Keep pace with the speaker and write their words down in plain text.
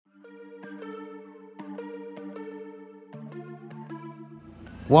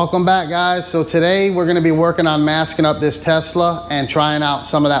Welcome back, guys. So today we're going to be working on masking up this Tesla and trying out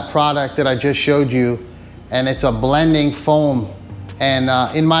some of that product that I just showed you, and it's a blending foam. And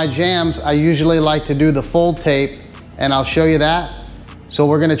in my jams I usually like to do the fold tape, and I'll show you that. So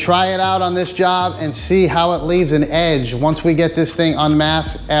we're going to try it out on this job and see how it leaves an edge. Once we get this thing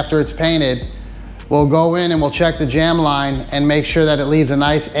unmasked after it's painted, we'll go in and we'll check the jam line and make sure that it leaves a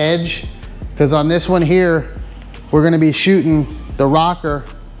nice edge, because on this one here we're going to be shooting the rocker,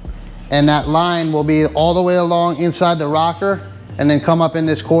 and that line will be all the way along inside the rocker and then come up in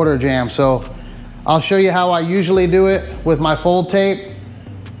this quarter jam. So I'll show you how I usually do it with my fold tape,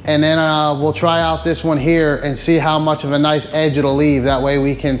 and then we'll try out this one here and see how much of a nice edge it'll leave. That way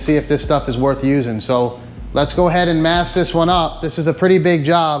we can see if this stuff is worth using. So let's go ahead and mask this one up. This is a pretty big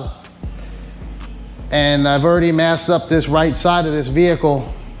job, and I've already masked up this right side of this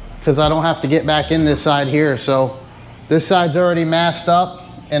vehicle because I don't have to get back in this side here. So this side's already masked up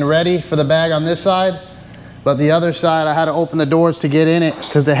and ready for the bag on this side, but the other side I had to open the doors to get in it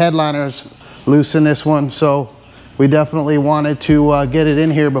because the headliner's loose in this one. So we definitely wanted to get it in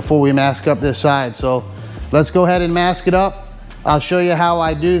here before we mask up this side. So let's go ahead and mask it up. I'll show you how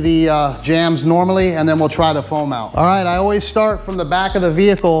I do the jams normally, and then we'll try the foam out. All right, I always start from the back of the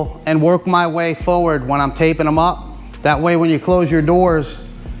vehicle and work my way forward when I'm taping them up. That way when you close your doors,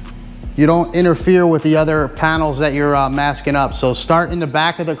 you don't interfere with the other panels that you're masking up. So start in the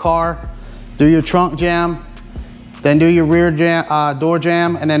back of the car, do your trunk jam, then do your rear jam, door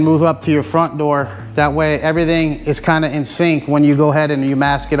jam, and then move up to your front door. That way everything is kind of in sync when you go ahead and you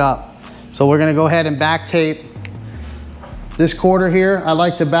mask it up. So we're gonna go ahead and back tape this quarter here. I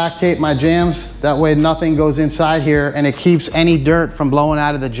like to back tape my jams. That way nothing goes inside here, and it keeps any dirt from blowing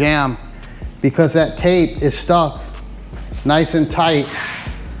out of the jam, because that tape is stuck nice and tight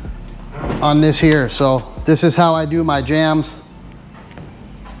on this here. So this is how I do my jams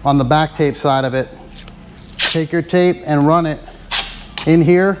on the back tape side of it. Take your tape and run it in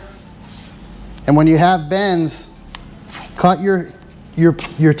here, and when you have bends, cut your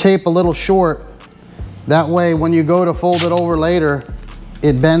tape a little short. That way when you go to fold it over later,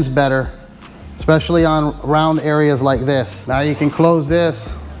 it bends better, especially on round areas like this. Now you can close this.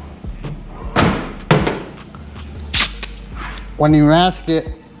 When you mask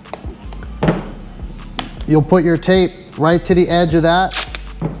it, you'll put your tape right to the edge of that,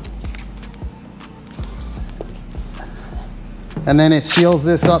 and then it seals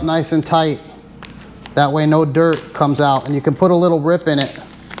this up nice and tight. That way no dirt comes out, and you can put a little rip in it.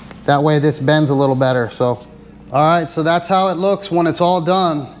 That way this bends a little better. So all right, so that's how it looks when it's all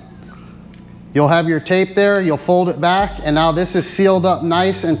done. You'll have your tape there, you'll fold it back, and now this is sealed up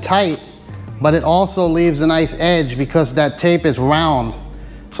nice and tight, but it also leaves a nice edge because that tape is round.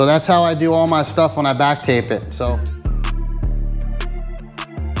 So that's how I do all my stuff when I back tape it. So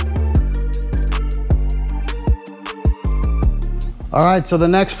all right, so the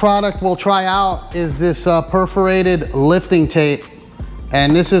next product we'll try out is this perforated lifting tape.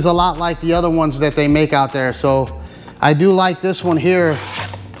 And this is a lot like the other ones that they make out there. So I do like this one here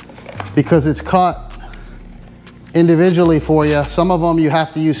because it's cut individually for you. Some of them you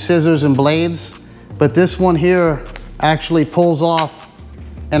have to use scissors and blades, but this one here actually pulls off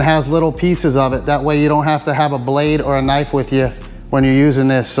and has little pieces of it. That way you don't have to have a blade or a knife with you when you're using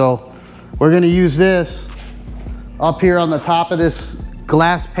this. So we're gonna use this up here on the top of this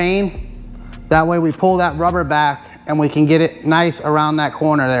glass pane. That way we pull that rubber back and we can get it nice around that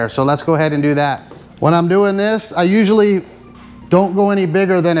corner there. So let's go ahead and do that. When I'm doing this, I usually don't go any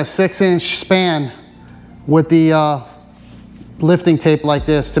bigger than a 6-inch span with the lifting tape like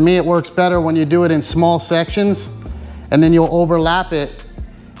this. To me, it works better when you do it in small sections, and then you'll overlap it,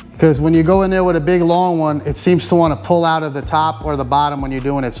 because when you go in there with a big long one, it seems to want to pull out of the top or the bottom when you're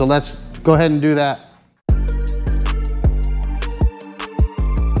doing it. So let's go ahead and do that.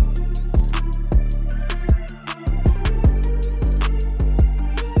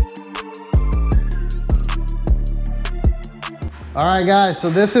 All right, guys,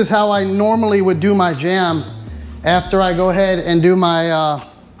 so this is how I normally would do my jam after I go ahead and do my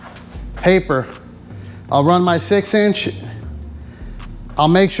paper. I'll run my 6-inch. I'll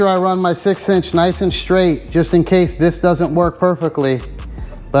make sure I run my 6-inch nice and straight, just in case this doesn't work perfectly.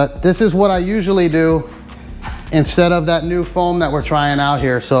 But this is what I usually do instead of that new foam that we're trying out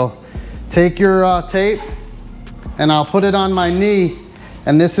here. So take your tape, and I'll put it on my knee.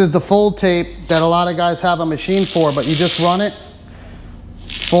 And this is the fold tape that a lot of guys have a machine for, but you just run it,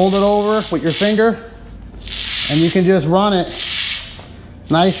 fold it over with your finger, and you can just run it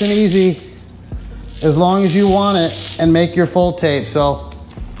nice and easy as long as you want it, and make your fold tape. So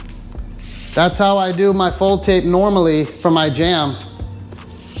that's how I do my fold tape normally for my jam.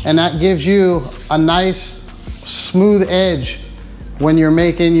 and that gives you a nice smooth edge when you're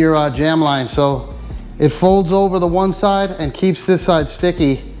making your jam line. So it folds over the one side and keeps this side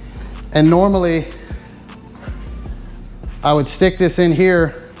sticky. And normally I would stick this in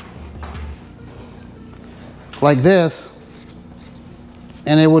here like this,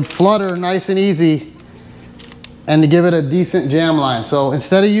 and it would flutter nice and easy and to give it a decent jam line. So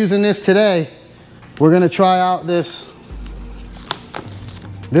instead of using this today, we're gonna try out this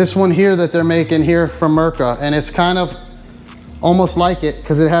one here that they're making here from Mirka, and it's kind of almost like it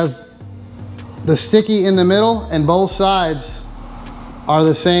because it has the sticky in the middle and both sides are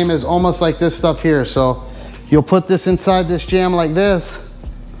the same as almost like this stuff here. So you'll put this inside this jam like this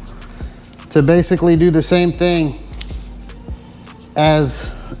to basically do the same thing as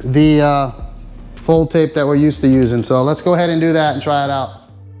the fold tape that we're used to using. So let's go ahead and do that and try it out.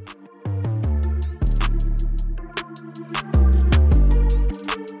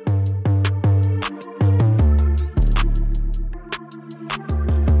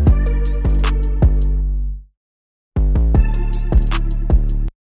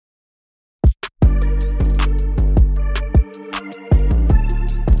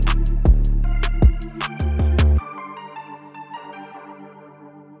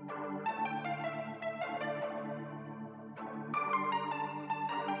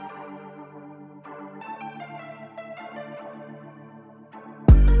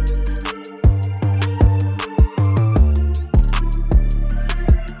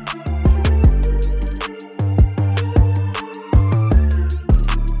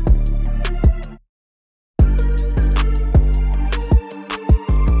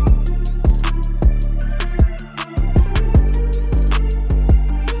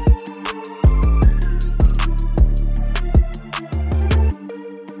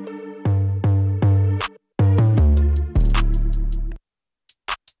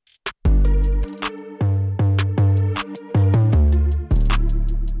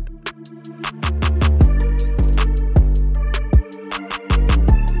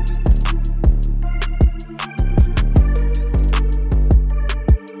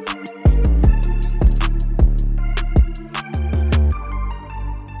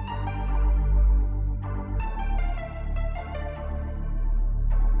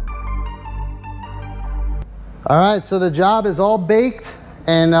 All right, so the job is all baked,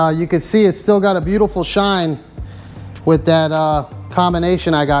 and you can see it's still got a beautiful shine with that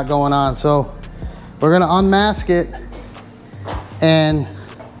combination I got going on. So we're gonna unmask it and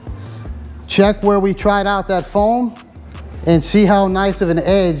check where we tried out that foam and see how nice of an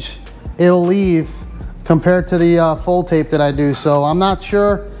edge it'll leave compared to the fold tape that I do. So I'm not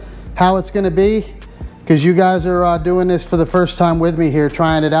sure how it's gonna be because you guys are doing this for the first time with me here,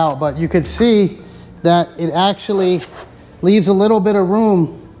 trying it out, but you could see that it actually leaves a little bit of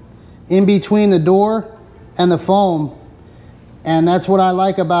room in between the door and the foam. And that's what I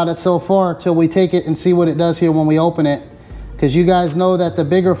like about it so far till we take it and see what it does here when we open it. Because you guys know that the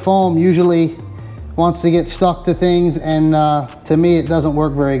bigger foam usually wants to get stuck to things, and to me it doesn't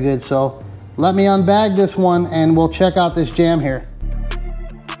work very good. So let me unbag this one and we'll check out this jam here.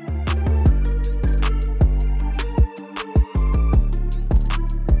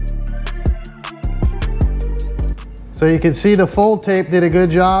 So you can see the fold tape did a good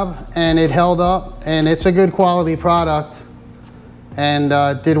job and it held up, and it's a good quality product, and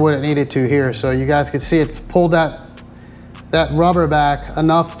did what it needed to here. So you guys can see it pulled that rubber back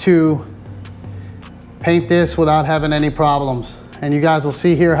enough to paint this without having any problems. And you guys will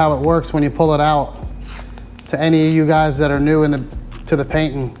see here how it works when you pull it out. To any of you guys that are new to the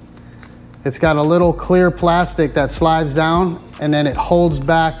painting, it's got a little clear plastic that slides down and then it holds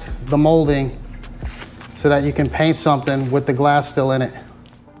back the molding so that you can paint something with the glass still in it.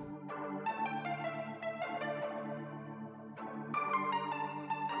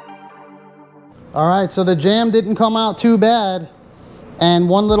 All right, so the jam didn't come out too bad. And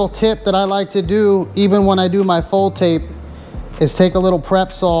one little tip that I like to do, even when I do my fold tape, is take a little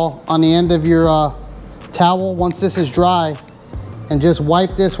prep saw on the end of your towel once this is dry, and just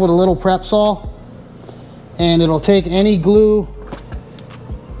wipe this with a little prep saw, and it'll take any glue,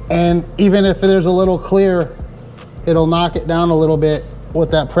 and even if there's a little clear, it'll knock it down a little bit with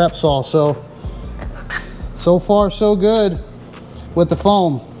that prep saw. So far so good with the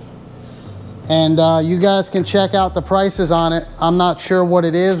foam. And you guys can check out the prices on it. I'm not sure what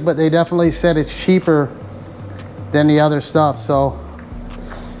it is, but they definitely said it's cheaper than the other stuff. So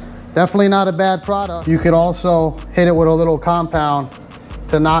definitely not a bad product. You could also hit it with a little compound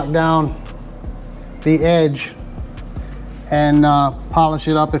to knock down the edge and polish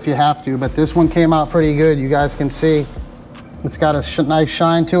it up if you have to. But this one came out pretty good. You guys can see It's got a nice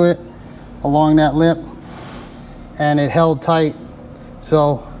shine to it along that lip, and it held tight,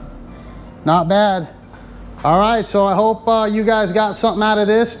 so not bad. All right, so I hope you guys got something out of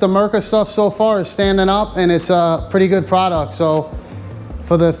this. The Mirka stuff so far is standing up, and it's a pretty good product. So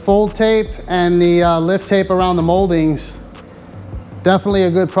for the fold tape and the lift tape around the moldings, definitely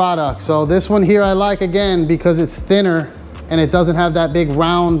a good product. So this one here I like, again, because it's thinner and it doesn't have that big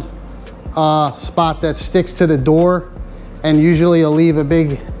round spot that sticks to the door, and usually you'll leave a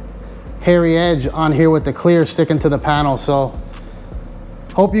big hairy edge on here with the clear sticking to the panel. So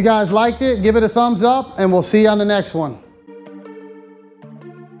hope you guys liked it. Give it a thumbs up, and we'll see you on the next one.